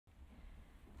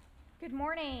Good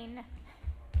morning.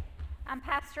 I'm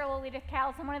Pastor Loletuth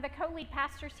Kalz. I'm one of the co-lead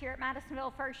pastors here at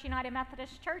Madisonville First United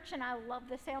Methodist Church, and I love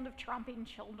the sound of tromping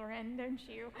children, don't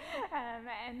you?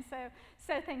 And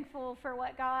so thankful for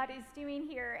what God is doing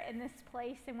here in this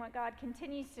place and what God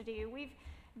continues to do. We've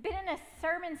been in a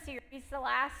sermon series the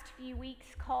last few weeks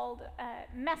called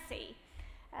Messy,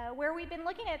 where we've been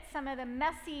looking at some of the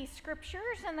messy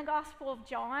scriptures in the Gospel of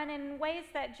John and ways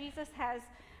that Jesus has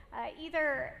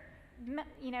either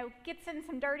gets in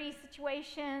some dirty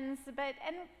situations,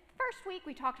 and first week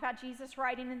we talked about Jesus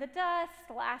riding in the dust.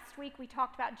 Last week we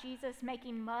talked about Jesus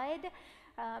making mud,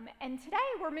 and today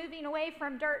we're moving away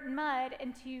from dirt and mud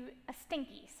into a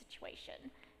stinky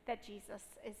situation that Jesus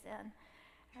is in.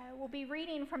 We'll be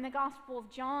reading from the Gospel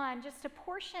of John just a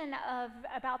portion of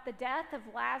about the death of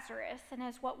Lazarus, and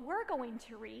as what we're going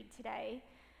to read today,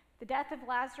 the death of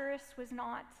Lazarus was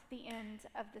not the end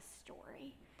of the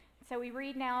story. So we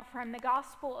read now from the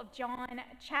Gospel of John,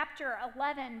 chapter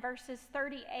 11, verses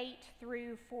 38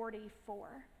 through 44.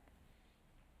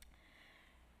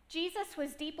 Jesus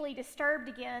was deeply disturbed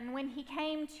again when he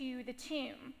came to the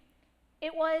tomb.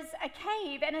 It was a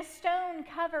cave, and a stone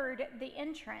covered the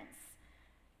entrance.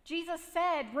 Jesus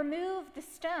said, "Remove the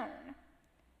stone."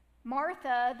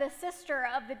 Martha, the sister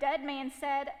of the dead man,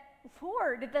 said,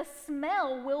 "Lord, the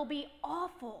smell will be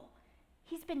awful.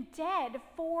 He's been dead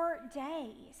 4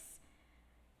 days."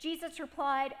 Jesus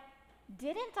replied,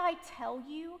 "Didn't I tell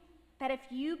you that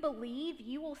if you believe,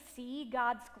 you will see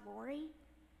God's glory?"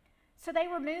 So they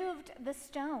removed the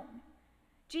stone.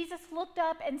 Jesus looked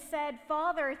up and said,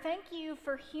 "Father, thank you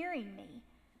for hearing me.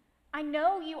 I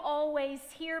know you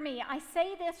always hear me. I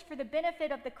say this for the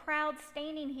benefit of the crowd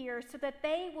standing here so that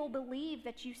they will believe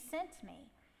that you sent me."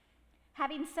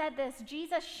 Having said this,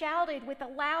 Jesus shouted with a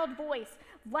loud voice,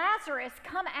 "Lazarus,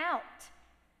 come out."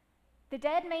 The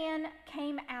dead man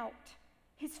came out,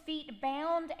 his feet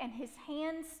bound and his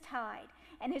hands tied,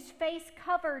 and his face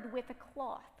covered with a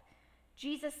cloth.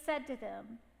 Jesus said to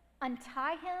them,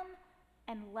 "Untie him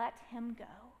and let him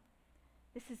go."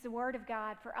 This is the word of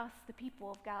God for us, the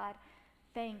people of God.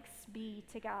 Thanks be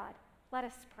to God. Let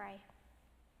us pray.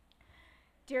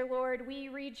 Dear Lord, we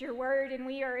read your word and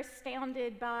we are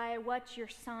astounded by what your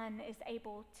Son is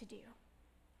able to do.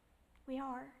 We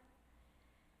are.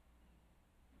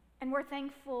 And we're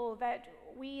thankful that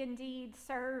we indeed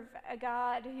serve a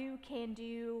God who can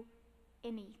do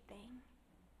anything.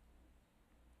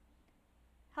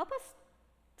 Help us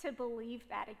to believe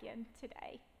that again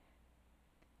today,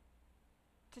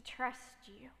 to trust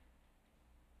you,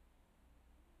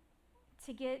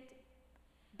 to get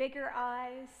bigger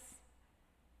eyes,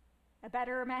 a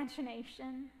better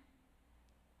imagination,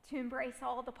 to embrace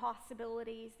all the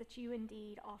possibilities that you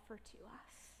indeed offer to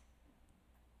us.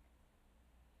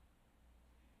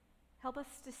 Help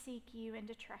us to seek you and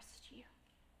to trust you.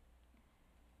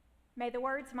 May the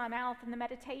words of my mouth and the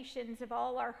meditations of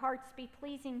all our hearts be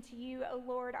pleasing to you, O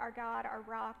Lord, our God, our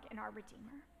rock, and our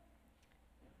Redeemer.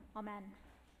 Amen.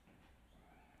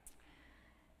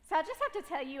 So I just have to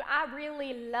tell you, I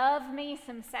really love me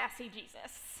some sassy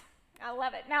Jesus. I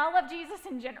love it. Now, I love Jesus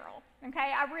in general,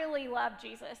 okay? I really love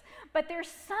Jesus. But there's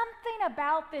something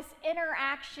about this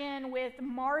interaction with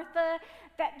Martha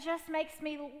that just makes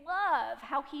me love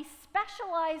how he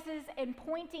specializes in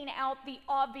pointing out the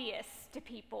obvious to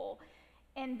people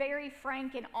in very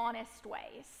frank and honest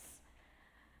ways.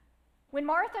 When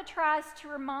Martha tries to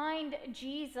remind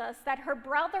Jesus that her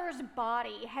brother's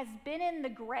body has been in the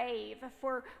grave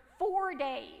for 4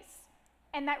 days,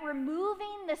 and that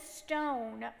removing the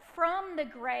stone from the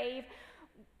grave,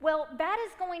 well, that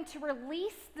is going to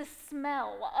release the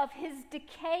smell of his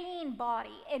decaying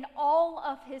body in all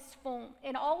of its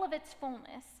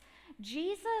fullness.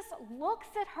 Jesus looks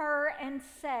at her and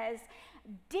says,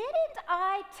 "Didn't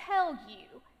I tell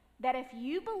you that if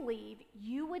you believe,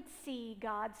 you would see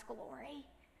God's glory?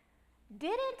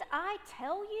 Didn't I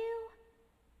tell you?"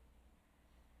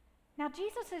 Now,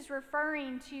 Jesus is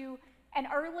referring to an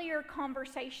earlier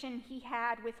conversation he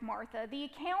had with Martha. The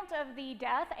account of the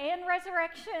death and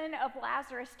resurrection of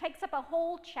Lazarus takes up a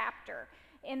whole chapter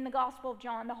in the Gospel of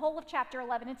John, the whole of chapter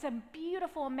 11. It's a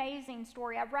beautiful, amazing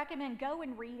story. I recommend go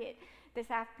and read it this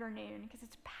afternoon because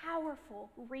it's powerful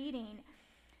reading.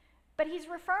 But he's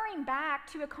referring back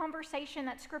to a conversation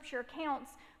that Scripture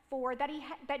accounts for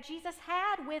that Jesus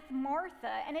had with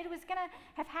Martha, and it was going to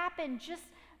have happened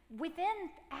just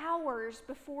within hours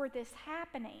before this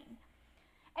happening.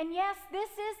 And yes, this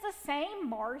is the same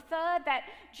Martha that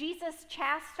Jesus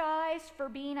chastised for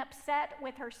being upset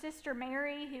with her sister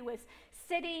Mary, who was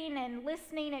sitting and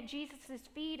listening at Jesus'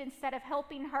 feet instead of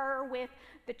helping her with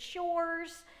the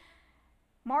chores.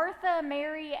 Martha,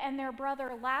 Mary, and their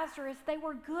brother Lazarus, they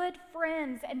were good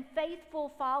friends and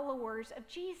faithful followers of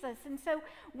Jesus. And so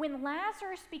when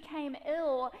Lazarus became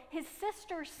ill, his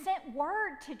sisters sent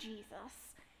word to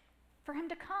Jesus for him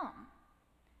to come.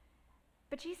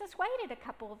 But Jesus waited a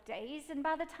couple of days, and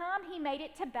by the time he made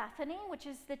it to Bethany, which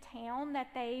is the town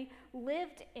that they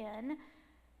lived in,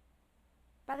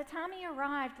 by the time he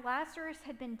arrived, Lazarus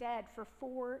had been dead for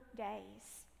 4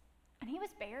 days, and he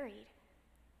was buried.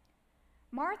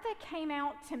 Martha came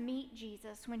out to meet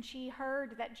Jesus when she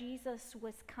heard that Jesus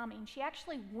was coming. She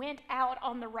actually went out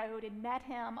on the road and met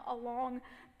him along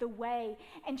the way,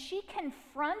 and she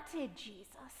confronted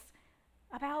Jesus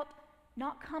about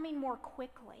not coming more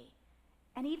quickly,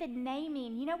 and even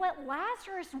naming, you know what,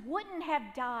 Lazarus wouldn't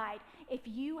have died if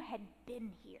you had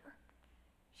been here.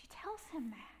 She tells him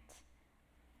that.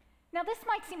 Now, this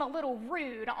might seem a little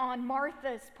rude on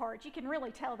Martha's part. You can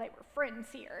really tell they were friends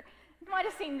here. It might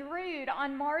have seemed rude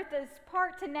on Martha's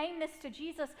part to name this to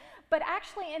Jesus, but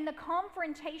actually in the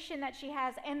confrontation that she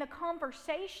has and the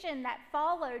conversation that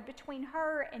followed between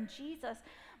her and Jesus,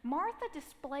 Martha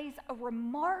displays a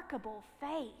remarkable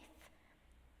faith.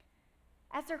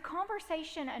 As their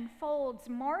conversation unfolds,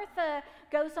 Martha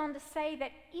goes on to say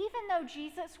that even though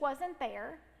Jesus wasn't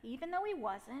there, even though he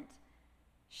wasn't,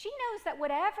 she knows that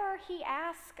whatever he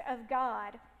asks of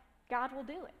God, God will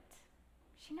do it.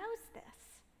 She knows this.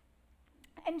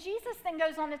 And Jesus then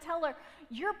goes on to tell her,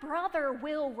 your brother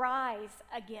will rise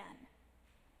again.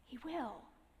 He will.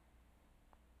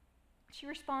 She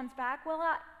responds back, well,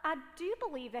 I do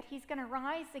believe that he's going to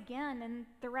rise again in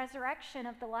the resurrection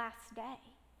of the last day.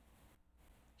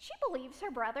 She believes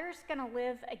her brother's going to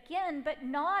live again, but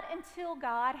not until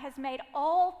God has made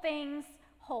all things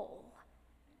whole.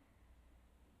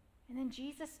 And then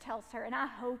Jesus tells her, and I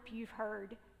hope you've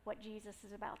heard what Jesus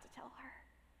is about to tell her.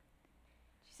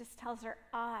 Jesus tells her,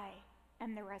 I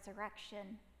am the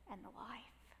resurrection and the life.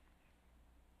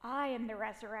 I am the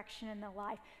resurrection and the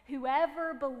life.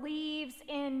 Whoever believes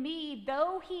in me,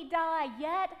 though he die,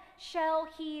 yet shall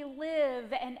he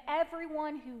live. And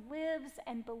everyone who lives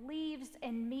and believes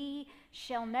in me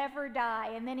shall never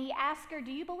die. And then he asked her,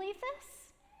 do you believe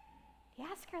this? He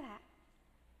asked her that.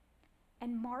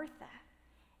 And Martha,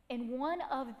 in one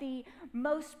of the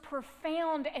most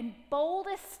profound and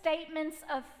boldest statements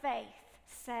of faith,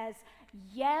 says,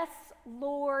 yes,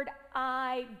 Lord,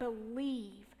 I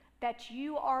believe that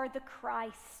you are the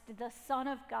Christ, the Son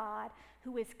of God,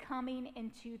 who is coming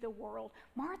into the world.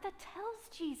 Martha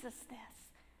tells Jesus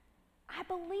this. I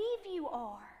believe you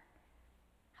are.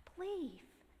 I believe.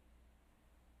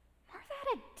 Martha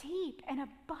had a deep and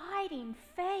abiding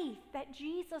faith that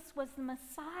Jesus was the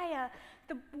Messiah,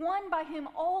 the one by whom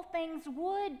all things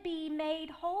would be made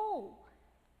whole.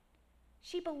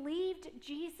 She believed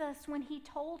Jesus when he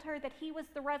told her that he was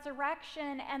the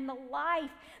resurrection and the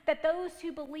life, that those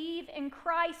who believe in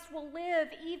Christ will live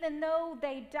even though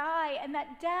they die, and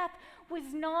that death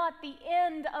was not the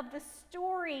end of the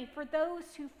story for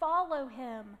those who follow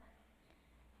him.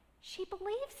 She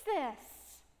believes this.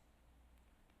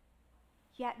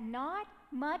 Yet not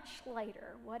much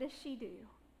later, what does she do?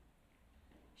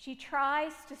 She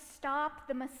tries to stop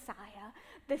the Messiah,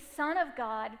 the Son of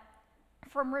God,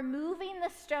 from removing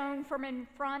the stone from in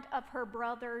front of her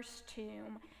brother's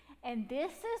tomb. And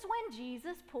this is when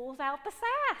Jesus pulls out the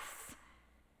sass.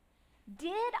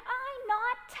 Did I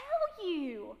not tell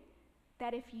you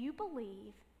that if you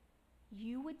believe,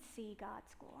 you would see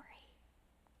God's glory?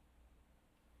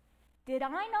 Did I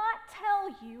not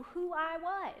tell you who I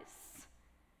was?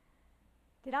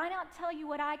 Did I not tell you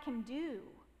what I can do?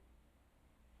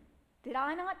 Did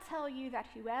I not tell you that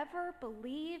whoever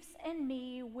believes in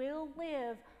me will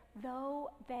live though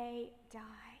they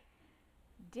die?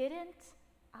 Didn't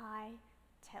I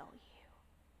tell you?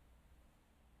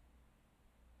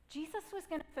 Jesus was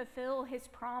going to fulfill his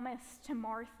promise to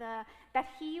Martha that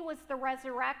he was the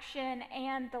resurrection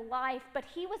and the life, but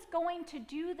he was going to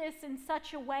do this in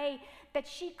such a way that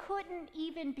she couldn't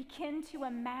even begin to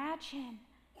imagine.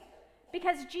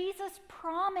 Because Jesus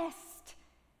promised,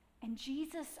 and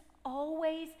Jesus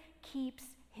always keeps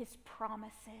his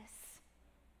promises.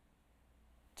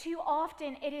 Too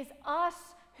often it is us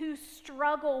who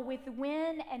struggle with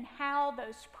when and how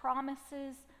those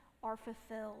promises are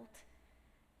fulfilled.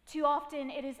 Too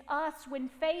often it is us when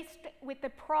faced with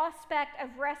the prospect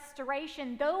of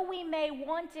restoration, though we may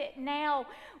want it now,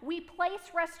 we place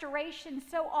restoration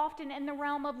so often in the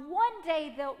realm of one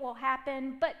day that will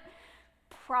happen, but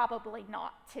probably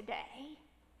not today.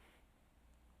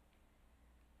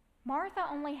 Martha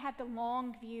only had the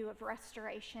long view of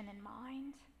restoration in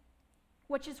mind.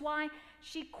 which is why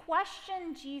she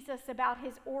questioned Jesus about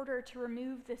his order to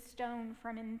remove the stone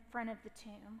from in front of the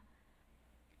tomb.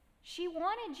 She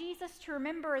wanted Jesus to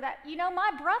remember that,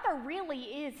 my brother really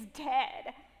is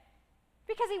dead.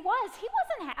 Because he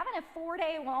wasn't having a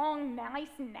 4-day-long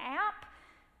nice nap.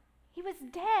 He was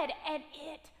dead, and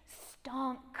it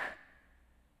stunk.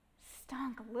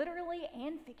 Stunk, literally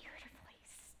and figuratively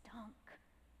stunk.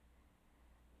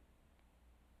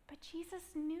 But Jesus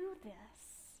knew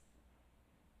this.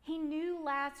 He knew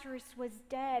Lazarus was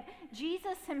dead.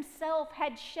 Jesus himself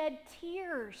had shed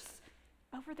tears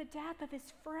over the death of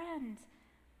his friend.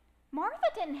 Martha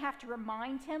didn't have to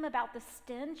remind him about the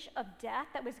stench of death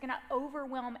that was going to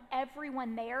overwhelm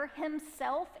everyone there,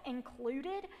 himself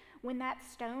included, when that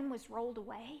stone was rolled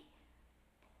away.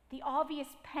 The obvious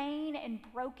pain and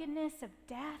brokenness of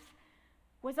death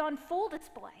was on full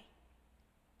display,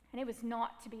 and it was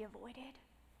not to be avoided.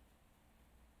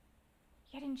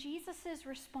 Yet in Jesus'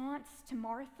 response to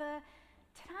Martha,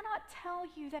 did I not tell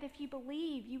you that if you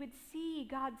believe, you would see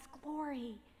God's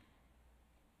glory?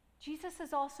 Jesus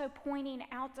is also pointing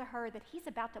out to her that he's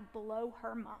about to blow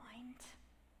her mind.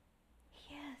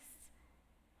 He is.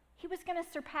 He was going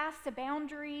to surpass the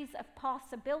boundaries of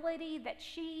possibility that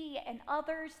she and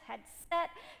others had set.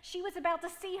 She was about to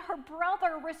see her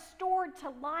brother restored to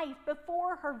life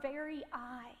before her very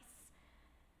eyes.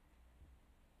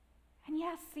 And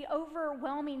yes, the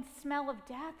overwhelming smell of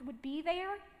death would be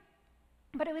there,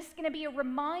 but it was going to be a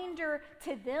reminder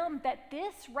to them that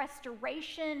this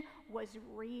restoration was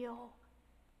real,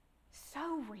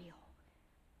 so real.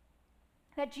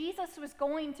 That Jesus was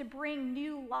going to bring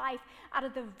new life out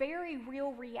of the very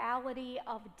real reality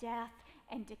of death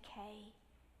and decay.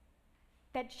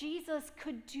 That Jesus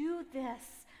could do this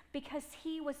because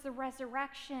he was the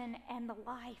resurrection and the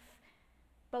life,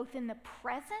 both in the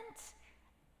present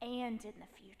and in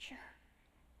the future.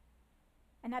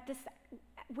 And that this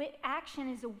action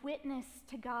is a witness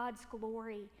to God's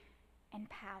glory and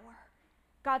power.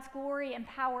 God's glory and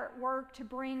power at work to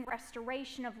bring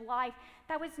restoration of life.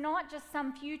 That was not just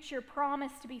some future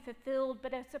promise to be fulfilled,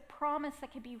 but it's a promise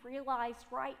that can be realized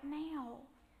right now.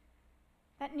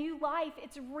 That new life,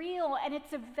 it's real and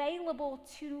it's available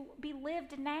to be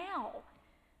lived now.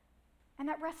 And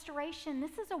that restoration,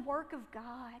 this is a work of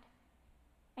God.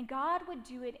 And God would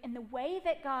do it in the way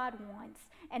that God wants,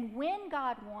 and when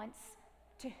God wants,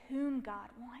 to whom God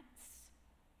wants.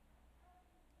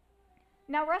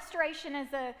 Now, restoration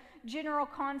is a general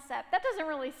concept. That doesn't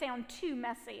really sound too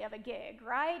messy of a gig,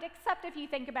 right? Except if you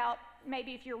think about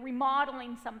maybe if you're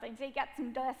remodeling something, so you got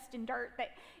some dust and dirt that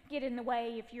get in the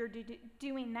way if you're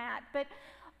doing that. But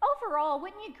overall,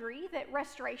 wouldn't you agree that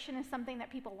restoration is something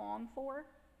that people long for?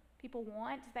 People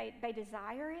want, they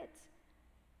desire it?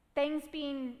 Things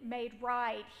being made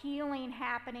right, healing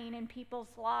happening in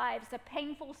people's lives, a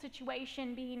painful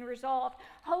situation being resolved,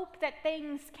 hope that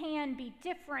things can be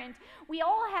different. We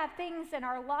all have things in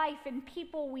our life and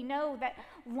people we know that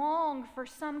long for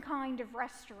some kind of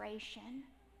restoration.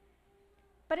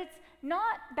 But it's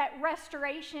not that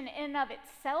restoration in and of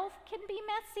itself can be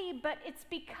messy, but it's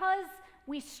because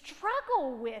we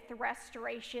struggle with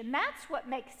restoration. That's what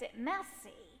makes it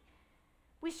messy.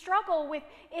 We struggle with,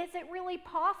 is it really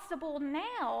possible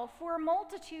now, for a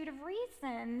multitude of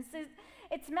reasons?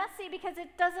 It's messy because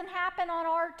it doesn't happen on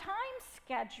our time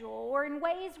schedule or in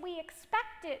ways we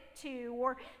expect it to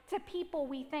or to people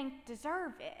we think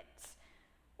deserve it.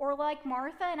 Or like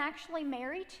Martha and actually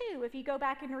Mary too, if you go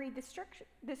back and read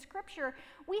the scripture,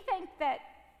 we think that,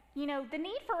 the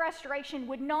need for restoration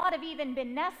would not have even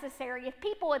been necessary if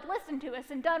people had listened to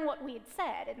us and done what we had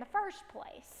said in the first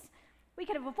place. We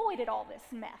could have avoided all this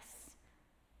mess.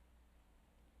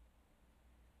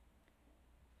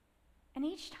 And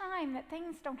each time that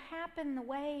things don't happen the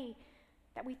way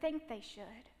that we think they should,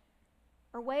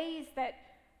 or ways that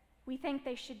we think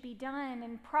they should be done,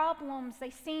 and problems, they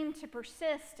seem to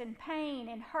persist, and pain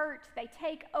and hurt, they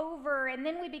take over, and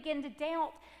then we begin to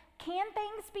doubt, can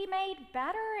things be made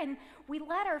better? And we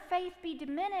let our faith be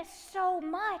diminished so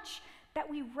much that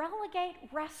we relegate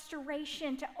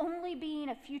restoration to only being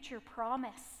a future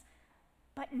promise,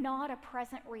 but not a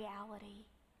present reality.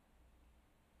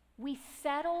 We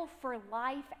settle for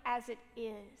life as it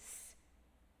is,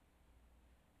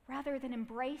 rather than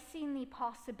embracing the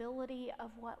possibility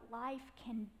of what life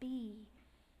can be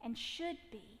and should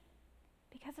be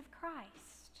because of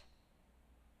Christ.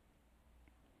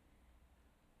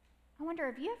 I wonder,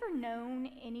 have you ever known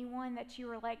anyone that you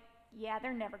were like, yeah,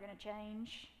 they're never going to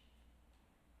change?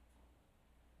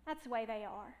 That's the way they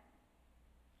are.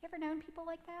 You ever known people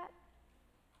like that?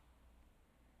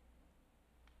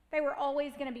 They were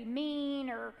always going to be mean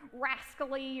or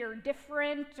rascally or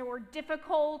different or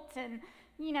difficult, and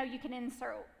you can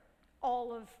insert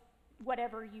all of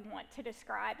whatever you want to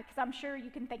describe, because I'm sure you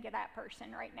can think of that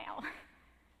person right now.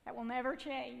 That will never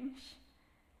change.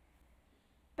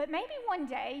 But maybe one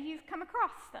day you've come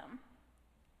across them,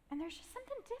 and there's just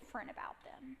something different about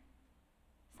them.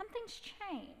 Something's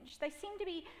changed. They seem to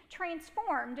be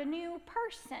transformed, a new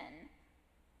person.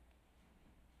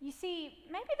 You see,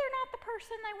 maybe they're not the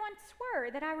person they once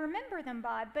were, that I remember them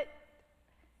by, but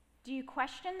do you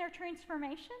question their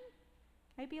transformation?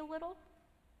 Maybe a little?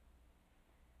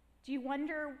 Do you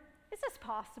wonder, is this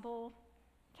possible?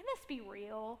 Can this be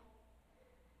real?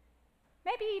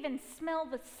 Maybe even smell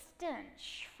the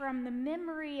stench from the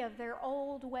memory of their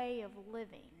old way of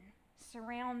living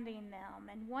surrounding them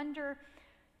and wonder,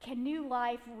 can new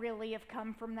life really have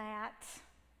come from that?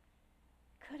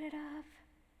 Could it have?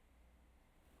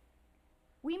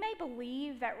 We may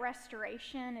believe that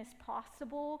restoration is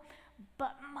possible,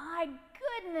 but my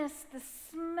goodness, the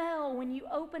smell when you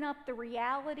open up the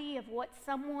reality of what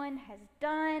someone has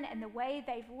done and the way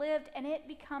they've lived, and it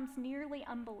becomes nearly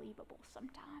unbelievable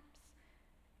sometimes.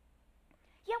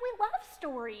 Yet we love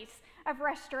stories of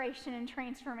restoration and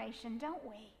transformation, don't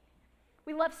we?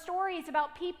 We love stories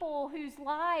about people whose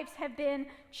lives have been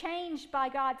changed by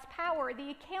God's power.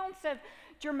 The accounts of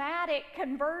dramatic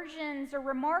conversions or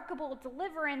remarkable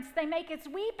deliverance, they make us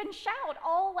weep and shout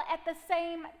all at the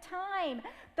same time.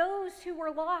 Those who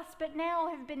were lost but now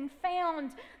have been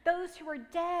found. Those who are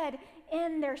dead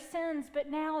in their sins but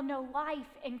now know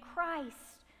life in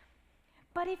Christ.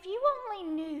 But if you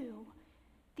only knew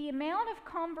the amount of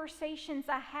conversations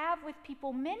I have with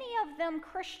people, many of them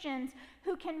Christians,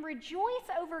 who can rejoice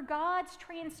over God's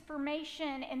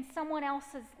transformation in someone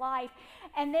else's life,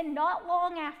 and then not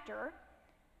long after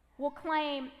will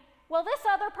claim, well, this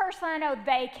other person I know,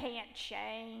 they can't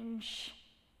change.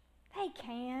 They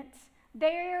can't.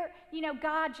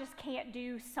 God just can't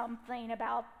do something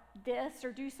about this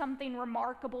or do something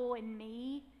remarkable in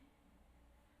me.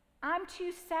 I'm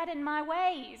too set in my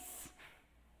ways.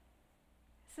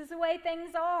 This is the way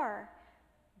things are.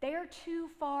 They're too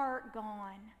far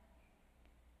gone.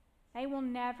 They will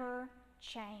never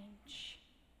change.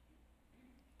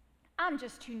 I'm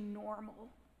just too normal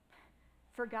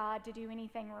for God to do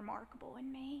anything remarkable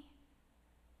in me.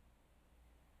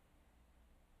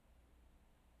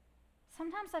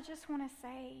 Sometimes I just want to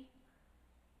say,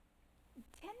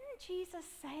 didn't Jesus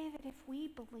say that if we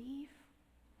believe,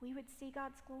 we would see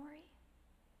God's glory?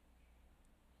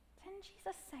 Didn't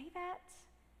Jesus say that?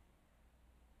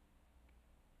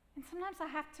 And sometimes I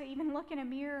have to even look in a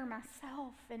mirror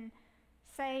myself and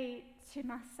say to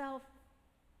myself,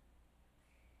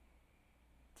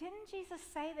 didn't Jesus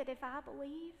say that if I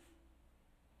believe,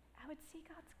 I would see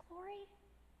God's glory?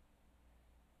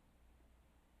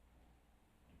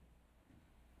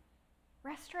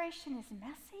 Restoration is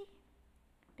messy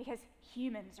because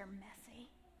humans are messy.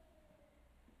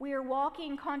 We are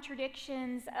walking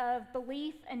contradictions of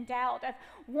belief and doubt, of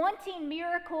wanting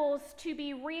miracles to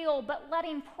be real, but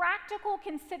letting practical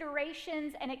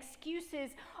considerations and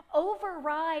excuses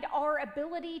override our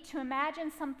ability to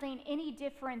imagine something any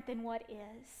different than what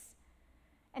is.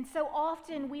 And so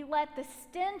often we let the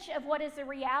stench of what is a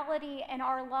reality in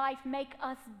our life make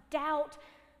us doubt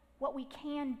what we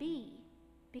can be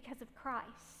because of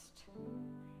Christ.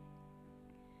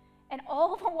 And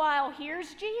all the while,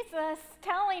 here's Jesus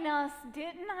telling us,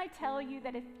 didn't I tell you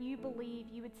that if you believe,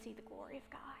 you would see the glory of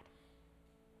God?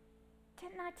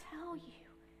 Didn't I tell you?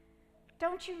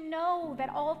 Don't you know that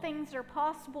all things are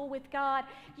possible with God?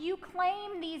 You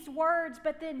claim these words,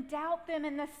 but then doubt them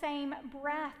in the same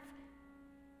breath.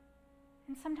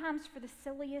 And sometimes for the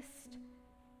silliest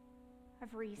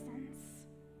of reasons.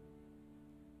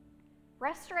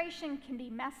 Restoration can be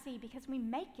messy because we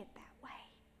make it that way.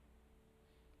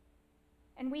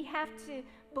 And we have to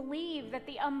believe that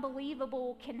the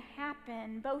unbelievable can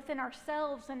happen, both in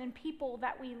ourselves and in people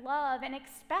that we love, and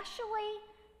especially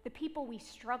the people we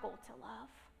struggle to love.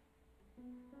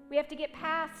 We have to get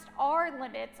past our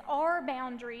limits, our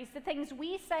boundaries, the things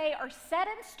we say are set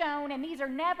in stone and these are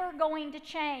never going to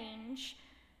change.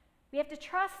 We have to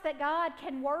trust that God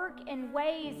can work in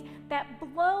ways that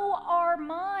blow our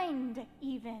mind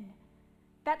even,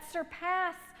 that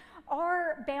surpass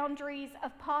our boundaries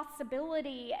of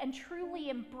possibility and truly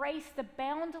embrace the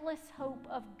boundless hope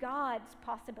of God's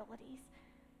possibilities.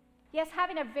 Yes,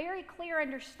 having a very clear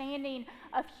understanding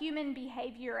of human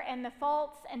behavior and the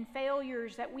faults and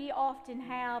failures that we often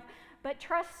have, but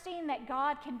trusting that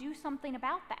God can do something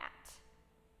about that.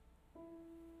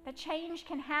 that change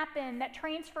can happen, that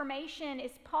transformation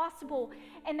is possible,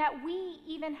 and that we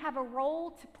even have a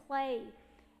role to play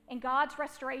in God's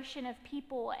restoration of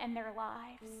people and their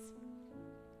lives.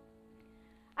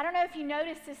 I don't know if you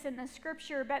noticed this in the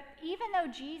scripture, but even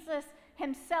though Jesus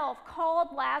himself called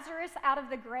Lazarus out of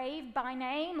the grave by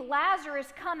name, Lazarus,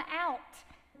 come out.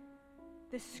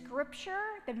 The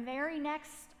scripture, the very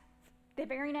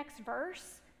next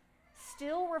verse,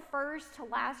 still refers to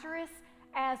Lazarus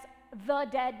as the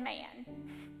dead man.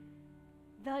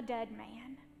 The dead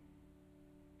man.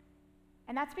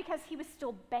 And that's because he was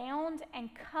still bound and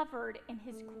covered in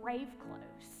his grave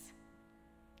clothes.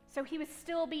 So he was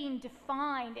still being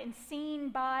defined and seen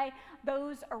by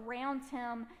those around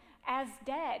him as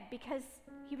dead because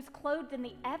he was clothed in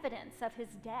the evidence of his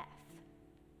death.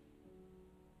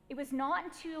 It was not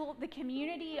until the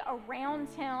community around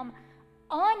him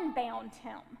unbound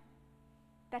him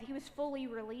that he was fully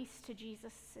released to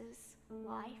Jesus'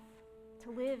 life,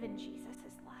 to live in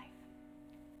Jesus' life.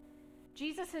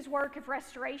 Jesus' work of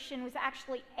restoration was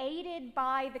actually aided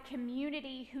by the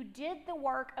community who did the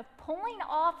work of pulling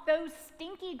off those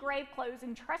stinky grave clothes,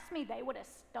 and trust me, they would have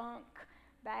stunk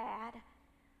bad,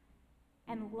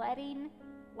 and letting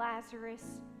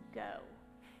Lazarus go.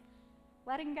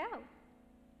 Let him go.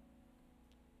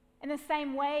 In the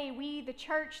same way, we, the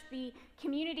church, the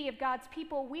community of God's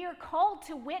people, we are called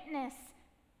to witness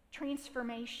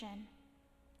transformation.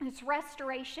 It's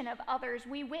restoration of others.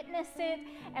 We witness it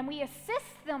and we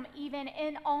assist them even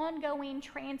in ongoing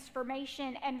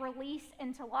transformation and release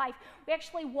into life. We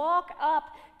actually walk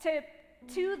up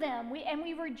to them and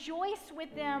we rejoice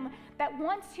with them that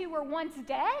once who were once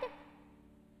dead,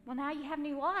 well, now you have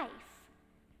new life.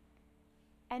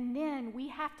 And then we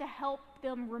have to help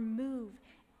them remove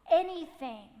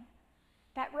anything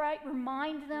that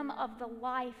remind them of the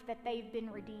life that they've been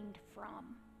redeemed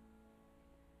from,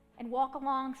 and walk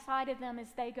alongside of them as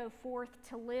they go forth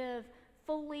to live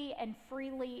fully and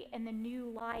freely in the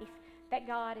new life that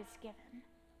God has given.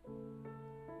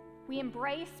 We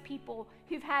embrace people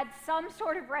who've had some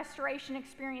sort of restoration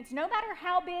experience, no matter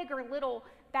how big or little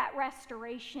that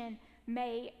restoration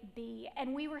may be,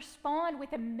 and we respond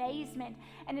with amazement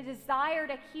and a desire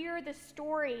to hear the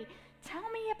story.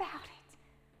 Tell me about it.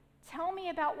 Tell me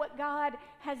about what God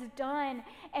has done.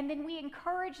 And then we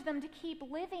encourage them to keep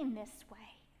living this way,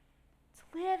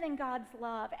 to live in God's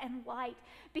love and light,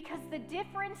 because the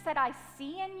difference that I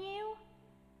see in you,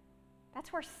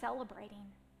 that's worth celebrating.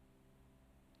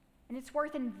 And it's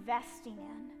worth investing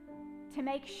in to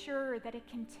make sure that it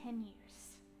continues.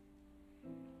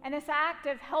 And this act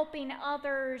of helping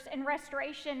others in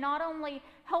restoration not only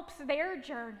helps their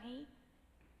journey,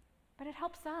 but it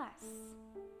helps us.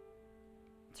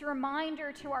 It's a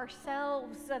reminder to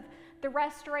ourselves of the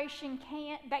restoration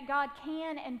that God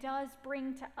can and does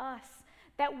bring to us,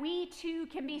 that we too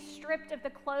can be stripped of the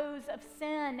clothes of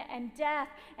sin and death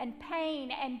and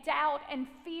pain and doubt and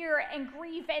fear and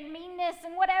grief and meanness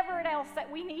and whatever else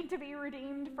that we need to be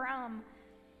redeemed from.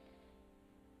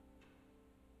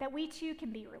 That we too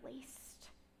can be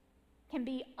released, can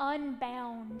be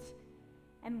unbound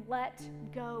and let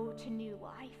go to new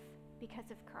life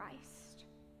because of Christ.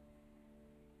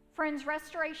 Friends,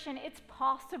 restoration, it's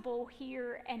possible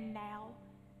here and now.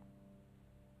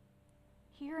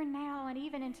 Here and now, and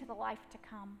even into the life to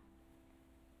come.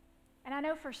 And I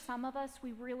know for some of us,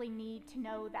 we really need to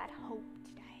know that hope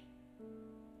today.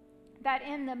 That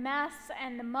in the mess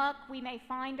and the muck we may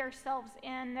find ourselves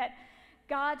in, that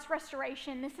God's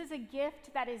restoration, this is a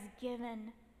gift that is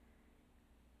given.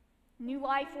 New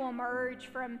life will emerge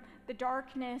from the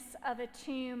darkness of a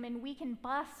tomb, and we can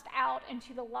bust out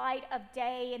into the light of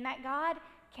day, and that God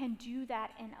can do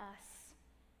that in us.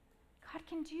 God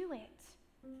can do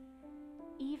it.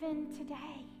 Even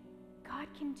today, God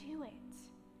can do it.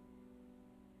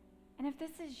 And if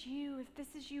this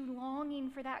is you longing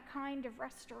for that kind of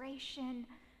restoration,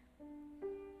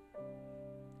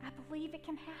 I believe it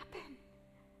can happen.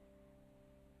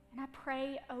 And I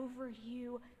pray over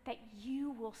you that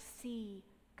you will see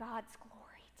God's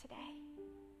glory today,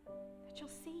 that you'll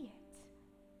see it.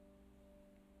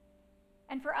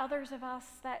 And for others of us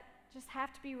that just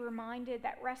have to be reminded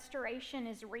that restoration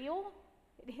is real,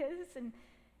 it is, and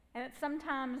that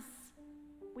sometimes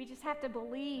we just have to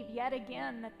believe yet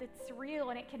again that it's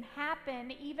real and it can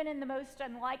happen even in the most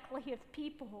unlikely of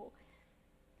people.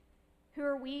 Who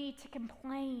are we to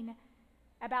complain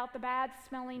about the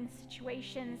bad-smelling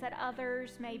situations that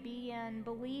others may be in,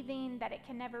 believing that it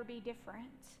can never be different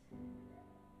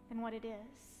than what it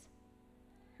is?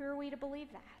 Who are we to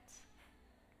believe that?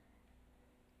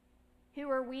 Who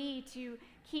are we to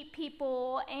keep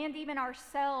people and even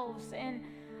ourselves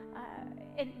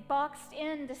boxed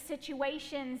into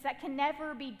situations that can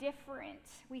never be different.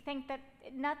 We think that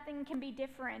nothing can be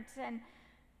different, and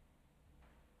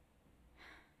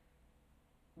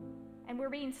we're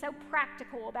being so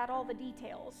practical about all the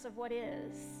details of what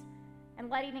is, and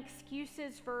letting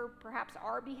excuses for perhaps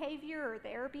our behavior or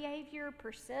their behavior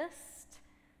persist,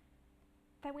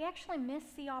 that we actually miss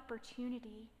the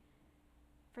opportunity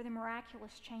for the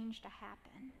miraculous change to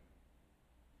happen.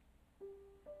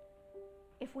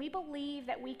 If we believe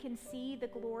that we can see the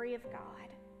glory of God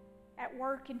at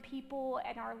work in people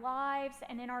and our lives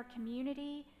and in our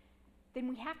community, then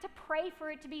we have to pray for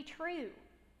it to be true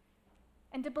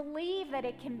and to believe that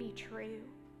it can be true.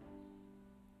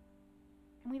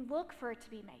 And we look for it to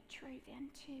be made true then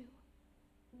too.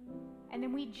 And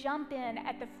then we jump in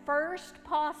at the first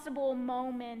possible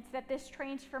moment that this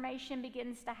transformation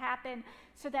begins to happen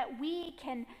so that we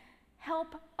can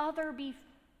help other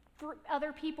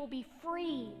people be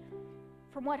free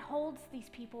from what holds these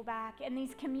people back and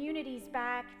these communities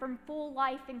back from full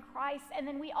life in Christ. And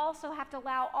then we also have to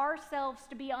allow ourselves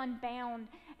to be unbound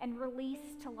and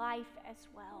released to life as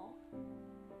well.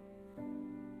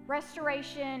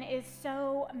 Restoration is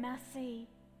so messy.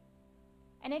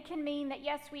 And it can mean that,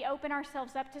 yes, we open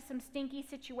ourselves up to some stinky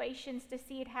situations to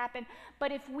see it happen.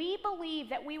 But if we believe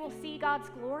that we will see God's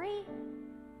glory,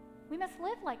 we must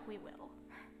live like we will.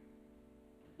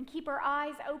 And keep our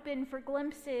eyes open for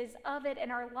glimpses of it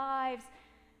in our lives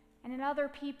and in other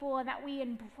people, and that we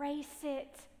embrace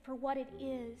it for what it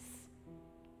is.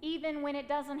 Even when it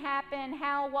doesn't happen,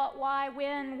 how, what, why,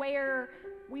 when, where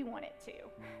we want it to.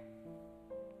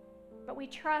 But we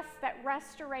trust that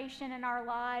restoration in our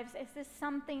lives is this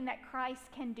something that Christ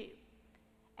can do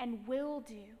and will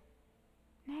do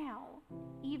now,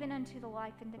 even unto the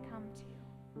life and to come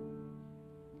to.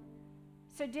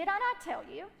 So did I not tell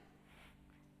you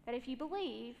that if you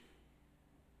believe,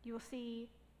 you will see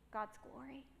God's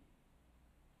glory?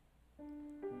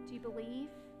 Do you believe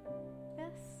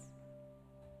this?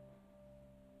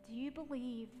 Do you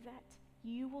believe that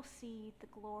you will see the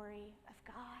glory of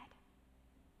God?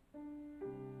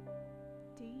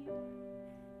 Do you?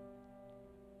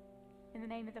 In the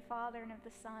name of the Father, and of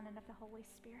the Son, and of the Holy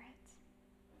Spirit.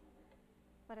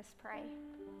 Let us pray.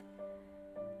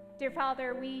 Dear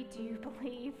Father, we do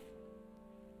believe.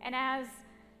 And as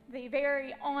the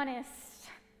very honest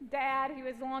dad who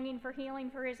is longing for healing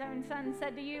for his own son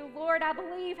said to you, Lord, I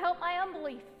believe, help my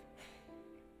unbelief.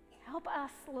 Help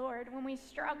us, Lord, when we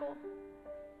struggle,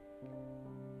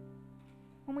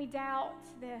 when we doubt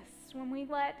this, when we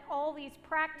let all these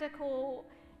practical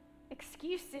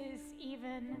excuses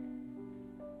even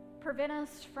prevent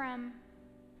us from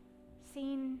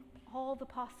seeing all the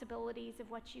possibilities of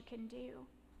what you can do.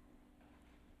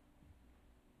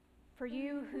 For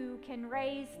you who can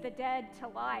raise the dead to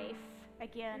life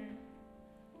again,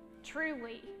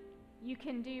 truly, you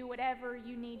can do whatever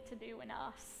you need to do in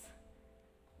us,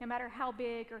 no matter how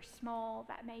big or small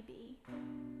that may be.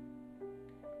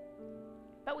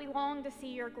 But we long to see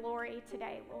your glory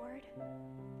today, Lord.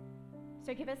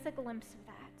 So give us a glimpse of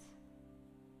that,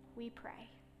 we pray.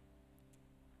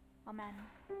 Amen.